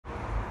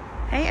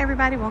Hey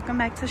everybody, welcome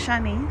back to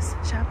Shanice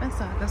Shopping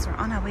Saga. We're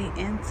on our way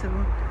into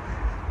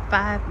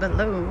Five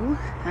Below,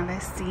 and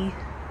let's see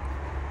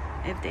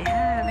if they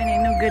have any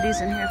new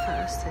goodies in here for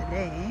us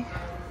today.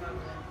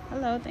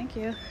 Hello, thank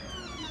you.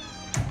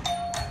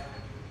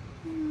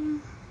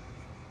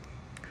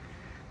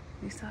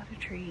 We saw the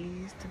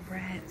trees, the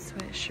Brad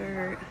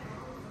sweatshirt,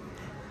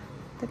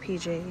 the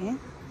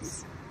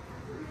PJs.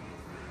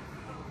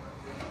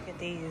 Look at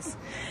these.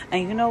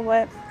 And you know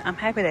what? I'm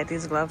happy that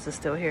these gloves are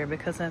still here,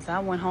 because as I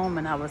went home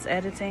and I was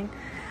editing,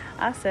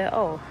 I said,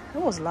 oh,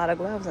 there was a lot of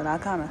gloves and I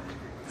kind of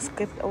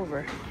skipped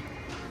over.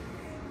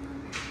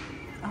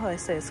 Oh, it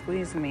says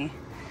squeeze me.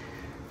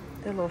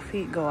 Their little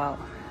feet go out.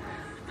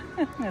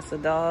 That's a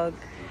dog.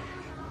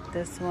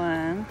 This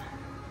one.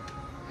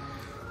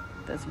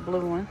 This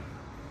blue one.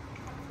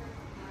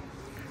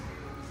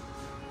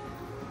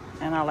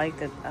 And I like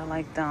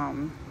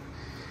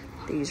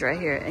these right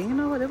here. And you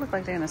know what? They look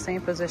like they're in the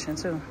same position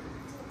too.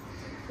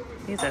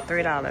 These are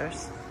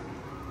 $3.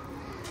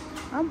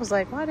 I was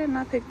like, why didn't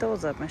I pick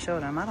those up and show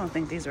them? I don't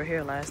think these were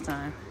here last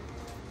time.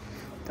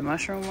 The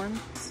mushroom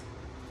ones.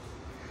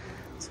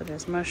 So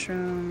there's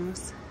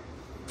mushrooms.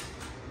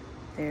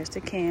 There's the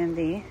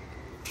candy.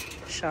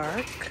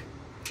 Shark.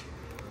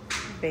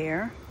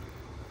 Bear.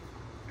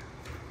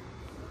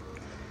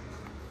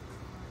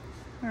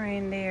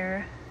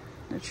 Reindeer.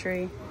 The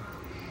tree.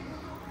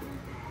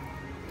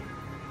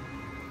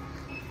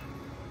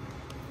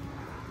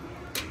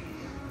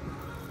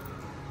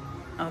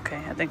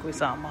 Okay, I think we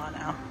saw them all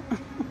now.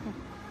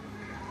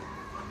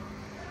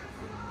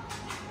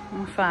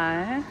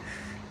 5.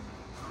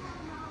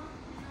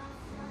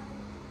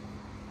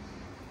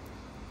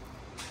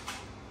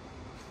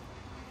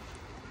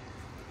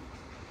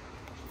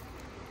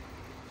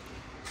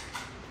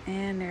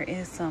 And there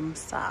is some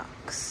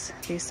socks.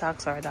 These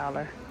socks are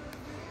 $1.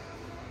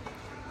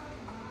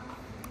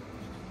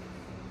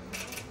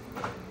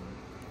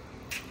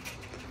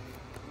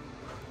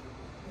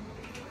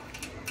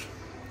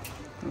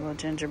 Little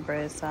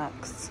gingerbread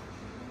socks.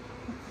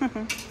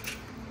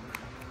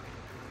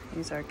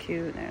 These are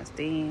cute. There's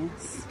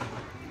these.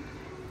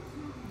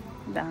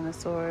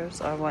 Dinosaurs,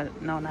 or what?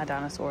 No, not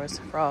dinosaurs.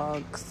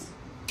 Frogs.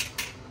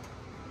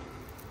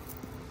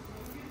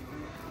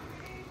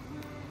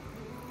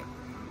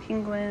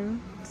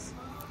 Penguins.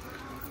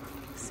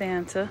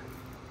 Santa.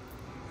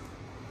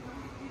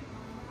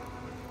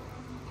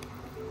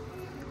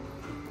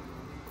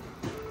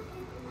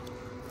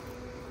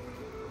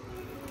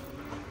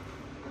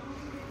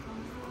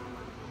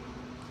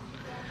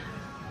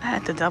 I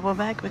had to double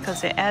back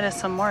because they added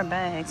some more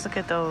bags. Look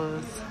at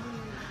those.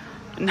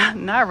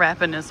 Not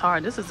wrapping this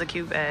hard. This is a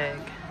cute bag.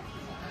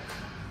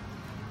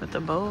 With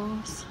the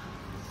bows.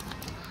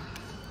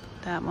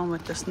 That one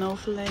with the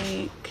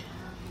snowflake.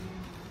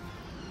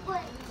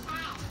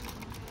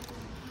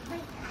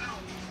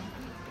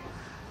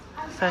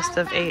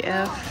 Festive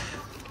AF.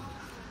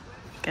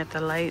 Get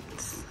the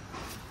lights.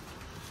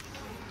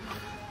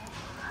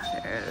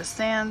 There's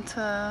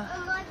Santa.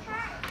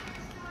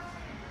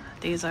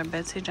 These are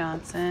Betsy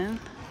Johnson.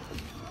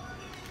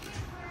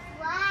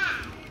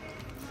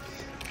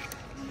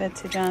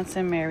 Betsy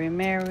Johnson, Mary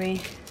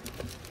Mary.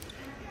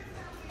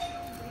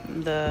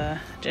 The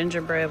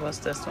gingerbread, what's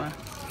this one?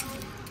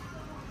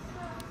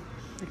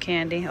 The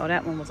candy. Oh,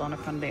 that one was on the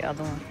front of the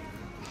other one.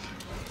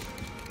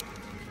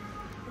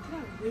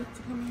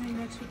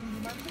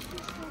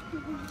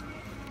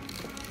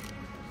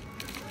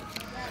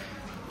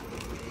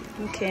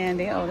 And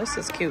candy. Oh, this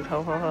is cute.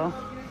 Ho, ho, ho.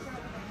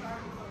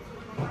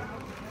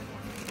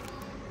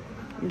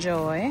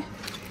 Joy.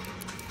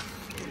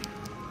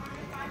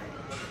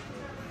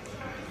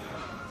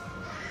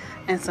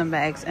 And some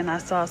bags. And I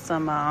saw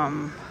some,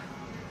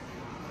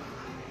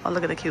 oh,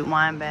 look at the cute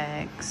wine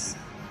bags.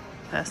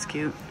 That's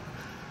cute.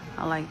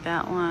 I like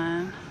that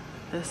one.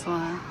 This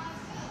one.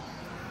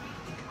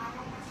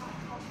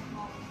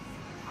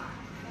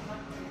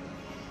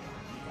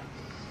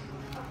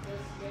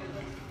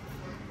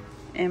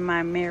 In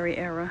my Mary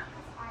era.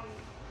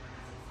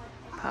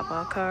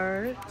 Pop-out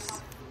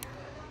cards.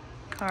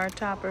 Card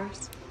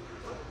toppers.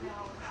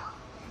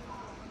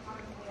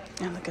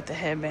 And look at the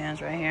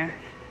headbands right here.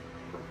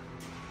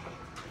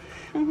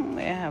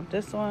 They have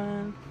this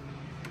one.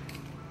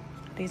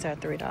 These are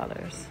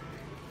 $3.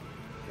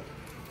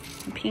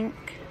 Pink.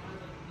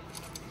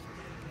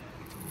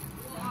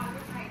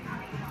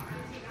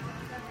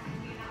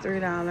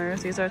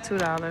 $3. These are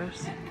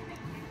 $2.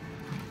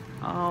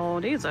 Oh,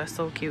 these are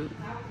so cute.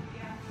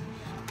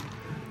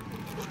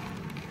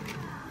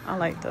 I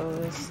like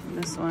those.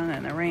 This one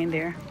and the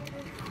reindeer.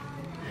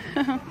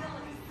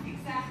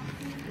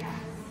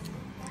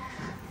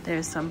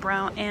 There's some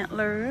brown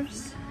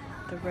antlers,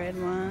 the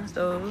red ones,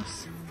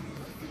 those,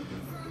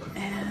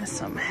 and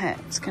some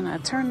hats. Can I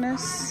turn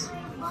this?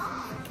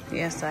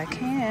 Yes, I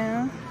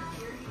can.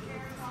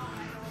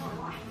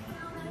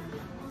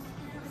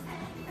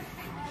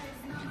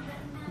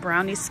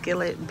 Brownie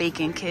skillet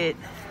baking kit,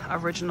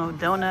 original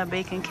donut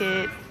baking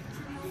kit,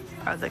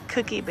 or the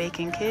cookie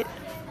baking kit,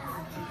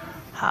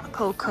 hot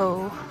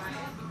cocoa,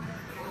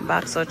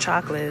 box of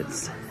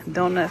chocolates,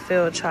 donut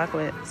filled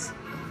chocolates.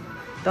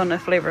 Donut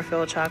flavor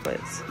filled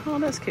chocolates. Oh,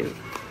 that's cute.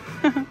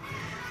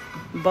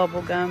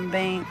 Bubblegum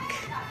bank.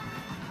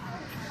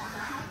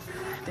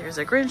 There's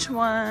a Grinch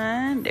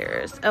one.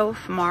 There's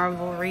Elf,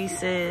 Marvel,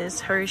 Reese's,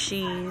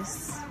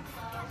 Hershey's,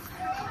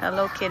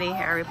 Hello Kitty,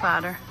 Harry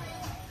Potter.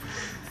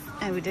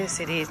 And we did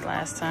see these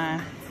last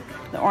time.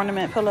 The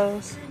ornament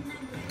pillows.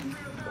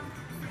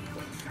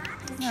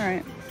 All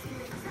right.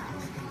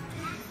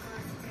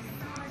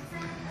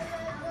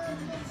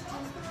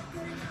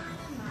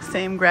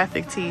 Same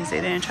graphic tees. They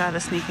didn't try to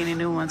sneak any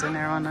new ones in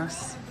there on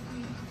us.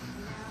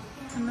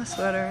 And the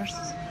sweaters.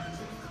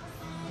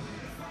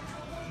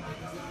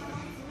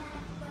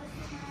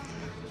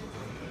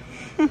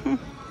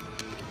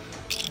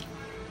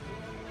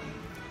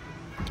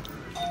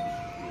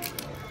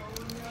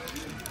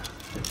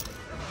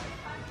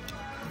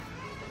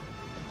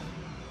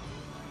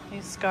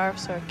 These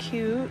scarves are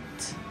cute.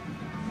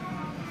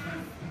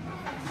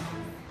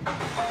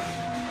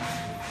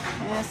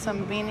 And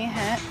some beanie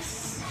hats.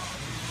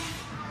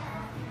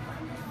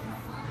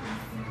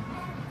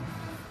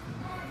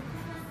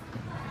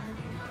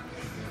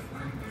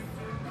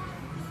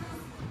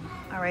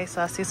 All right,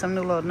 so I see some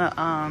new little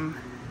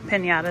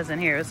pinatas in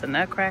here. It's a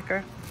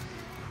nutcracker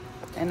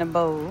and the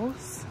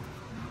bows.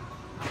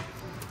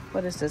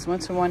 What is this?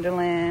 Winter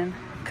Wonderland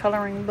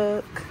coloring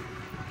book.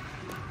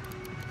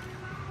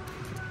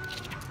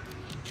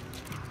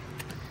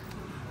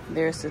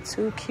 There's the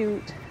two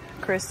cute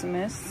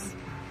Christmas.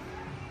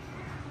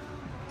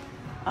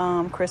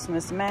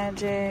 Christmas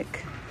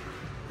Magic.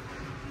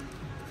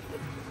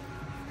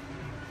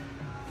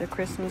 The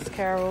Christmas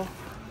Carol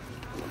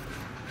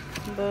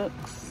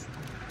books.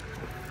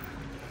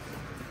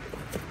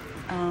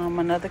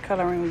 Another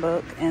coloring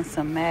book and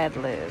some Mad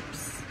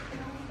Libs.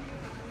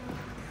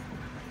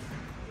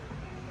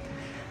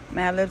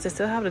 Mad Libs, they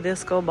still have the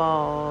disco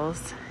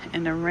balls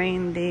and the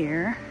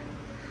reindeer.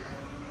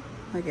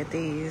 Look at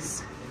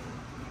these.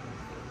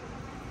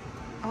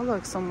 Oh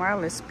look, some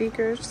wireless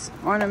speakers.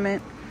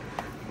 Ornament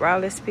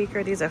wireless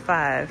speaker. These are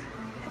 $5.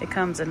 It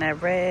comes in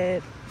that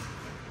red,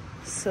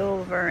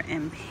 silver,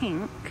 and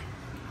pink.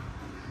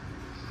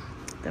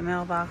 The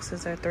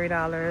mailboxes are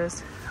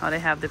 $3. Oh, they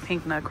have the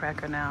pink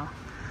nutcracker now.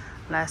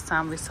 Last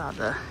time we saw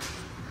the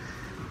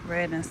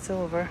red and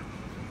silver.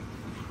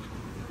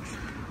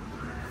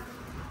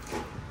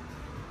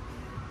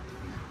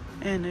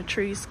 And the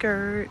tree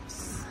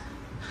skirts.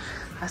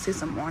 I see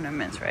some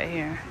ornaments right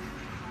here.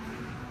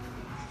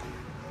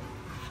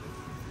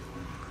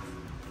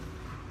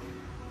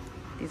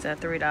 These are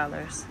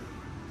 $3.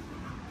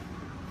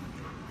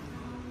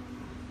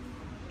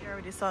 You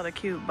already saw the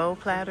cute bow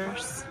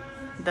platters,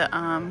 the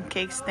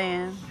cake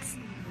stands,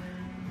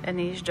 and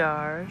these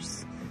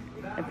jars,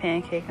 the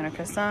pancake and the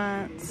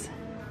croissants,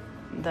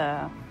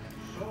 the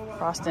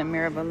frosted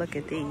mirror, but look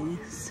at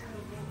these.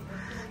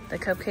 The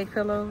cupcake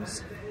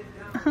pillows.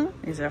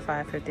 These are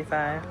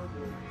 $5.55.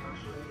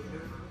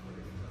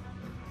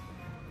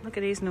 Look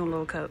at these new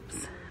little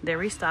cups. They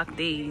restocked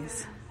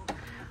these.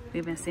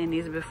 We've been seeing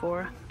these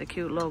before. The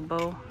cute little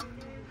bow.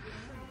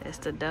 It's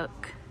the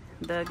duck,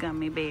 the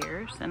gummy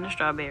bears, and the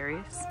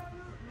strawberries.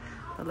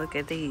 But look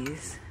at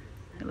these.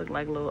 They look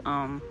like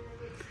little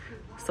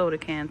soda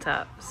can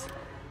tops.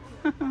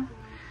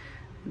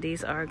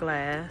 These are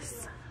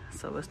glass.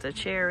 So it's the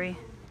cherry,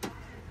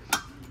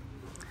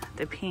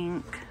 the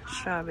pink,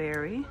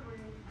 strawberry,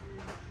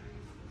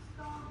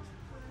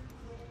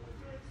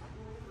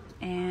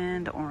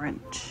 and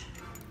orange.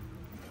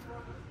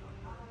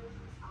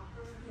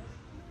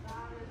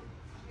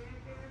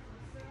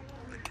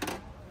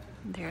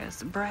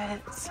 There's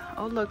Brett's.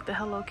 Oh look, the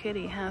Hello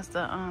Kitty has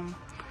the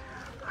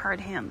heart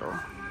handle.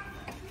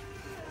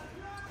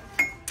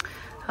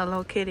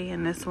 Hello Kitty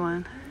in this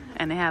one.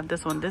 And they have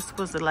this one. This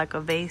was like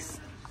a vase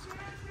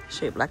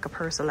shaped like a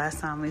purse the last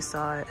time we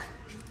saw it.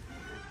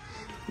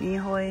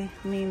 Nihoy,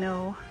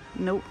 Nino.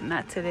 Nope,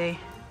 not today.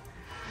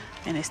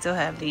 And they still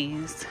have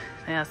these.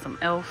 They have some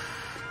Elf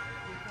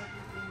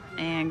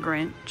and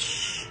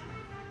Grinch.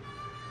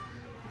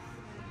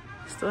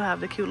 Still have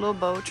the cute little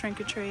bow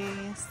trinket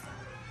trays.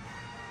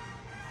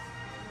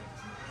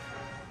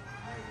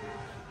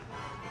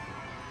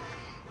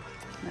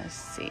 Let's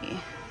see.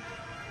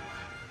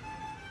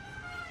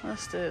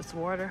 What's this?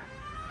 Water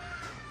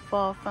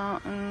fall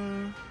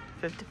fountain.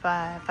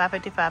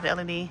 $5.55. The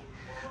LED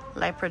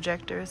light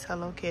projectors.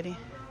 Hello Kitty.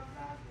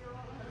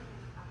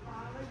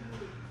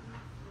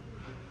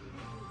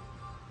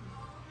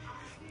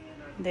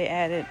 They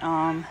added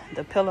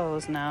the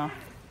pillows now.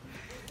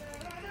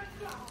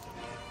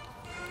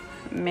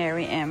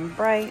 Merry and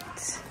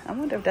Bright. I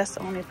wonder if that's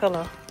the only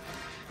pillow,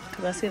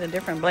 because I see the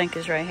different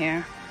blankets right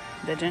here.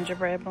 The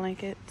gingerbread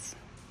blankets.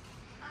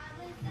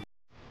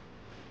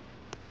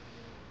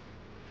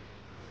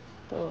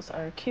 Those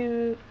are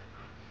cute.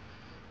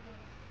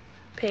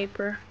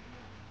 Paper.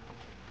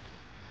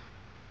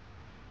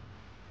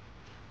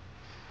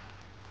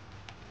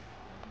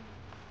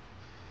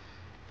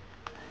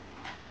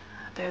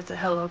 There's a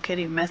Hello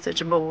Kitty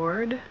message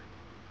board.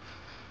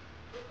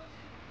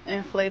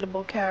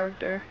 Inflatable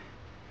character.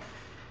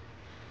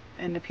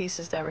 And the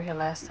pieces that were here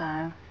last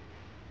time.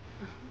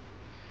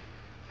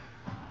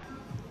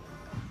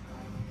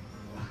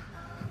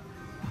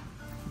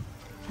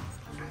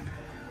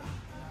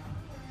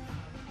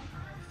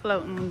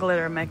 Floating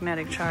glitter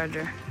magnetic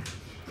charger.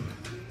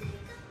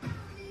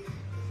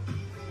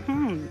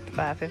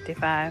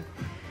 $5.55.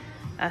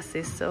 I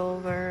see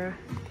silver,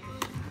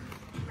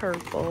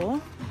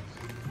 purple,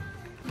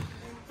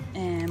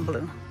 and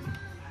blue.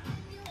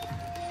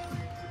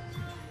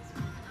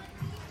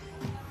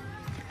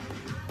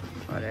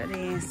 What are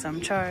these? Some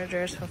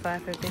chargers for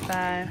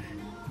 $5.55.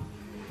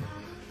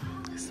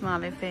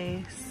 Smiley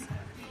face.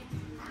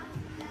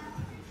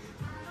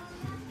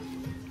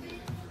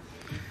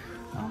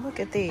 Oh, look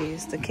at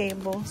these, the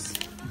cables.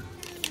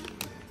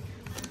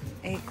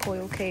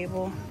 8-coil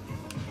cable.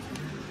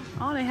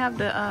 Oh, they have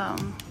the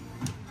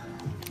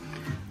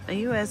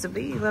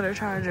USB little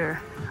charger.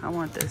 I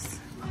want this.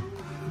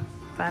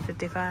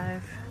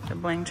 $5.55. The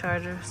bling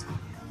chargers.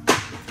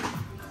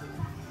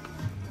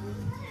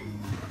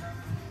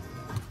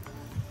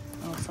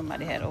 Oh,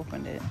 somebody had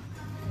opened it.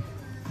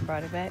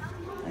 Brought it back.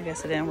 I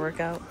guess it didn't work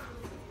out.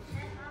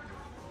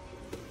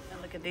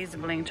 And look at these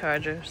bling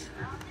chargers.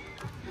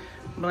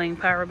 Bling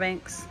power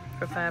banks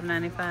for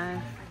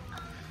 $5.95.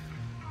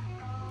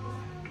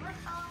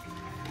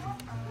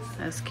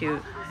 That's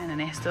cute. And then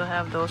they still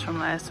have those from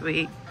last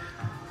week.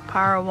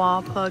 Power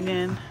wall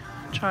plug-in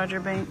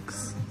charger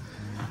banks.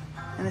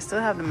 And they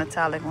still have the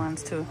metallic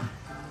ones too.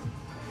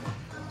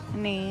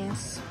 And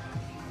these.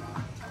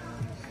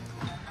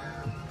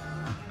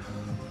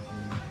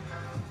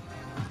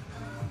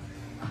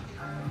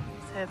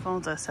 These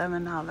headphones are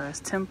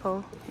 $7.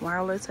 Tempo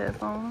wireless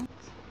headphones.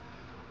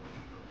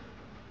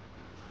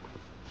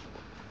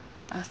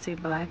 I see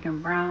black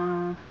and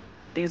brown.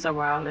 These are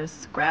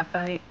wireless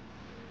graphite.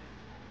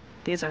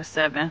 These are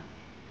 $7.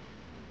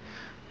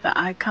 The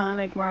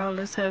iconic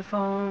wireless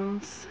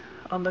headphones.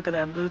 Oh, look at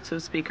that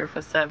Bluetooth speaker for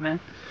 $7.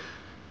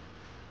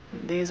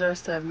 These are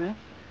 $7.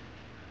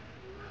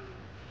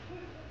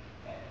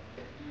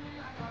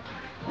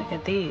 Look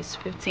at these,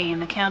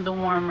 $15. The candle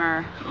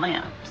warmer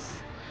lamps.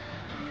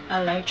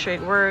 Electric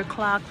word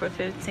clock for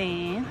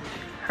 $15.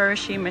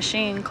 Hershey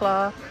machine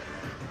cloth,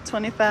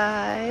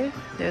 $25.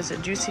 There's a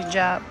juicy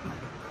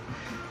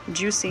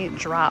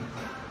drop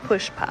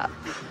push pop.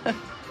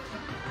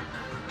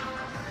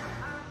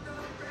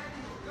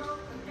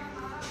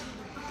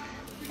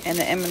 And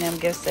the M&M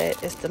gift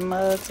set is the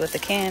mugs with the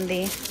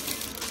candy.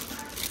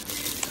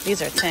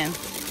 These are $10.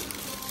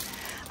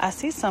 I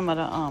see some of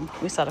the,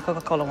 we saw the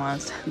Coca-Cola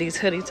ones. These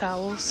hoodie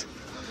towels.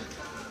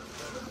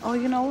 Oh,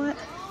 you know what?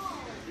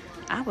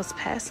 I was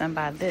passing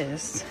by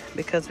this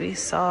because we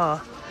saw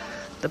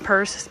the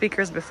purse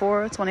speakers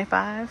before,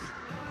 $25.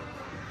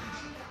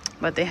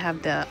 But they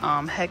have the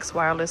Hex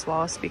wireless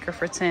wall speaker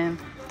for $10.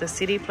 The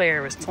CD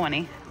player is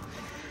 $20.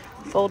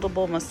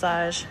 Foldable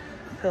massage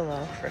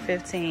pillow for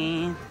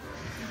 $15.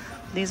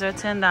 These are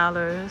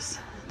 $10.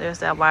 There's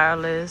that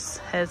wireless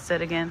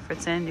headset again for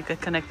 $10. You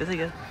could connect it to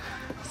your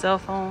cell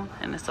phone,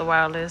 and it's a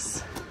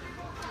wireless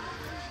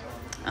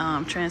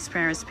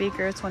transparent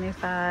speaker,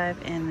 $25,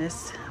 and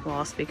this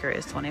wall speaker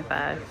is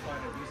 $25.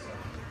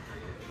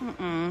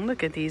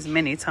 Look at these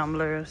mini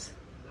tumblers.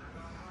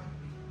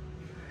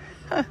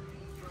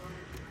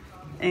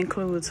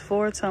 Includes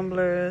 4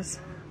 tumblers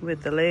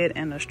with the lid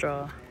and the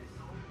straw.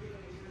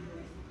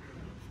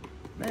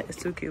 That is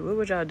too cute. What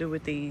would y'all do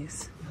with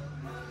these?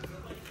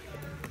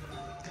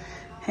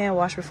 Hand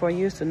wash before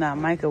use. Do not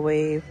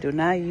microwave. Do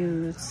not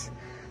use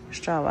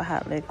straw with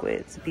hot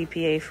liquids.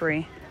 BPA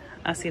free.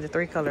 I see the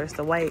 3 colors: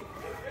 the white,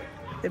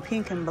 the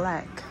pink, and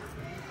black.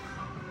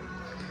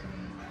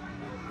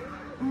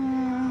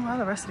 All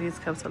the rest of these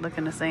cups are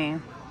looking the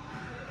same.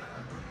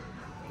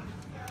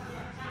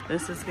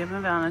 This is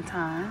giving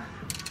Valentine.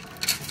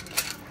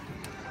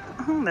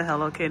 The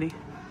Hello Kitty.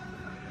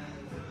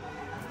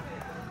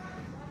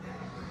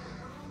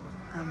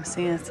 I'm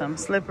seeing some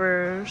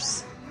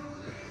slippers.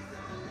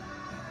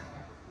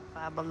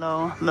 Five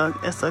Below. Look,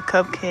 it's a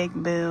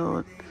cupcake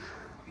build.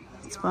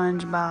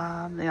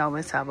 SpongeBob. They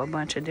always have a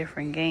bunch of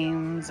different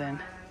games and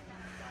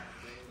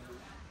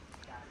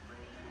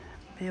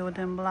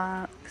building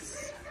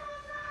blocks.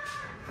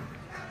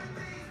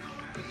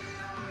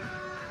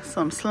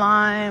 Some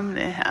slime.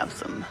 They have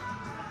some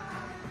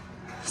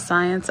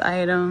science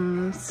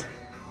items.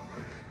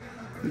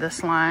 The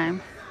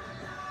slime.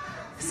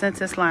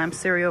 Scented slime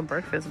cereal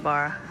breakfast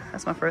bar.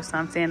 That's my first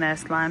time seeing that.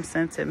 Slime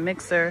scented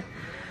mixer.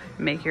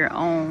 Make your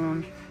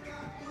own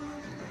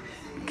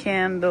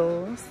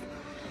candles.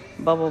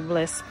 Bubble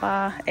Bliss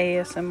Spa,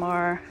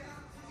 ASMR.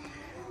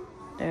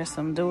 There's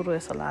some doodle.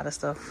 It's a lot of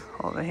stuff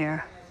over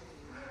here.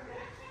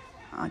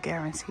 I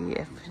guarantee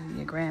if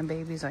your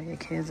grandbabies or your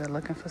kids are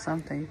looking for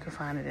something, you can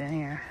find it in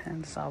here.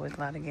 And it's always a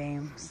lot of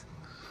games.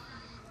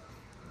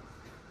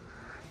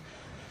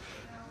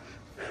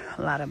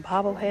 A lot of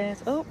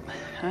bobbleheads. Oh,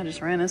 I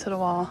just ran into the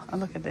wall. Oh,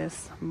 look at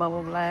this.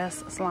 Bubble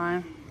Blast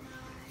slime.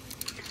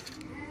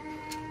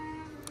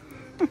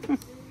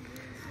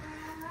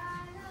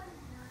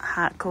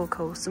 Hot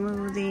cocoa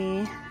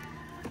smoothie.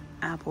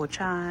 Apple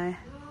chai.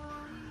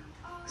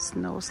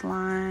 Snow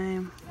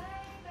slime.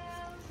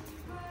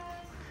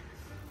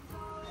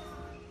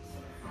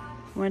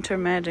 Winter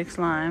magic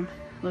slime.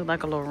 Look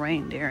like a little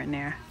reindeer in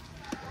there.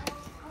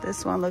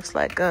 This one looks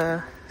like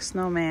a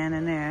snowman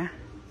in there.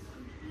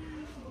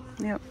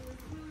 Yep.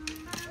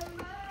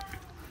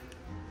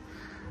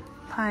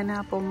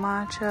 Pineapple,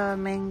 matcha,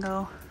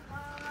 mango.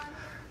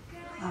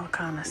 All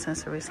kind of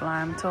sensory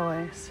slime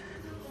toys.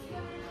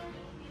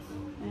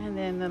 And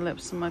then the Lip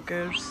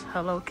Smuckers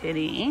Hello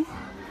Kitty.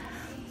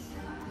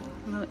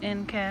 Little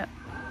end cap.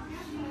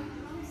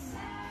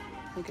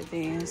 Look at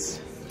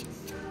these.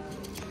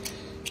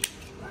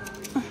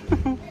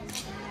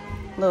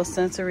 Little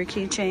sensory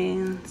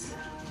keychains.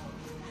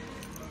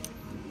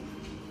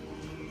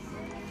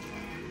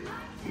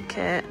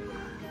 Cat.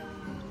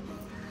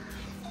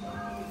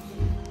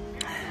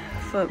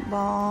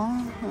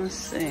 Football. Let's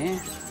see.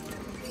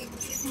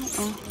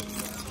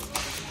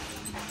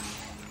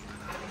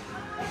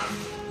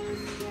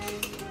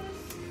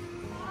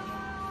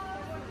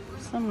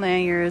 Some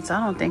lanyards.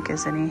 I don't think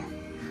there's any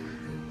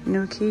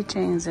new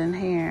keychains in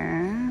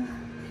here.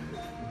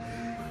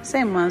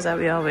 Same ones that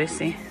we always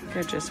see.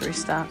 They're just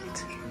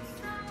restocked.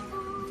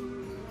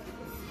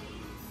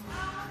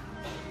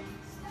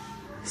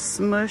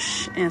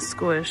 Smush and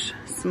Squish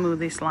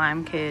smoothie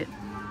slime kit.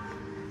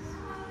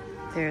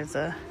 There's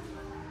a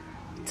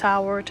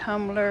tower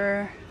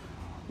tumbler,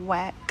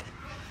 whack,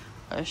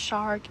 a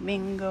shark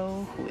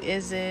bingo. Who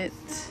is it?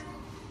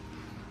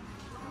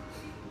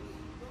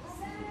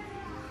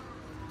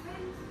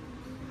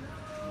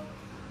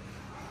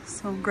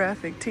 Some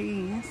graphic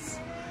tees.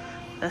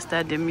 That's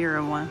that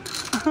demure one.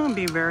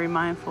 Be very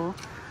mindful.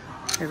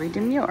 Very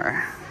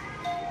demure.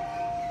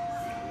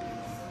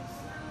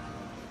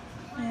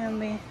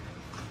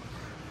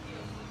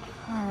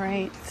 All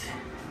right.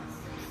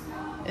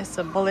 It's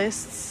a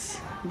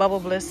Bubble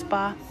Bliss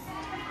Spa,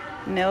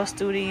 Nail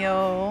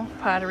Studio,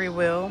 Pottery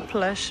Wheel,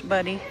 Plush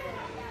Buddy.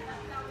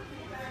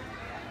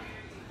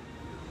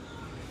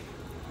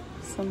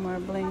 Some more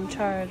bling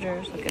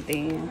chargers. Look at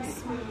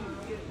these.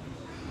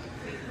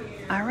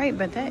 All right,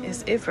 but that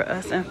is it for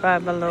us in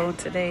Five Below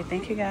today.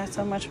 Thank you guys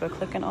so much for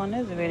clicking on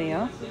this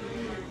video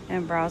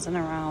and browsing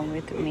around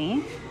with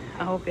me.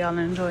 I hope y'all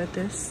enjoyed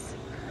this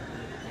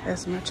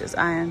as much as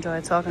I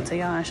enjoyed talking to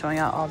y'all and showing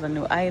y'all all the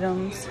new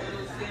items.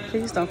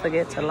 Please don't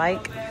forget to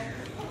like,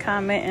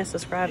 comment, and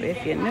subscribe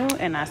if you're new.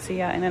 And I'll see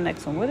y'all in the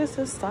next one. What is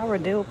this? Sour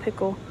dill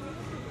pickle,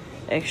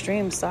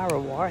 extreme sour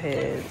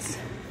warheads,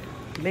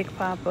 Big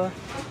Papa,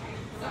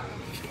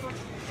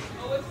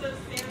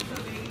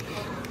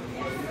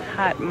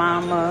 Hot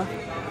Mama,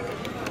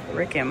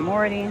 Rick and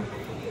Morty.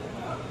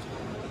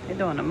 They're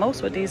doing the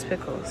most with these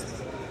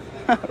pickles.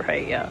 All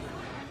right, y'all.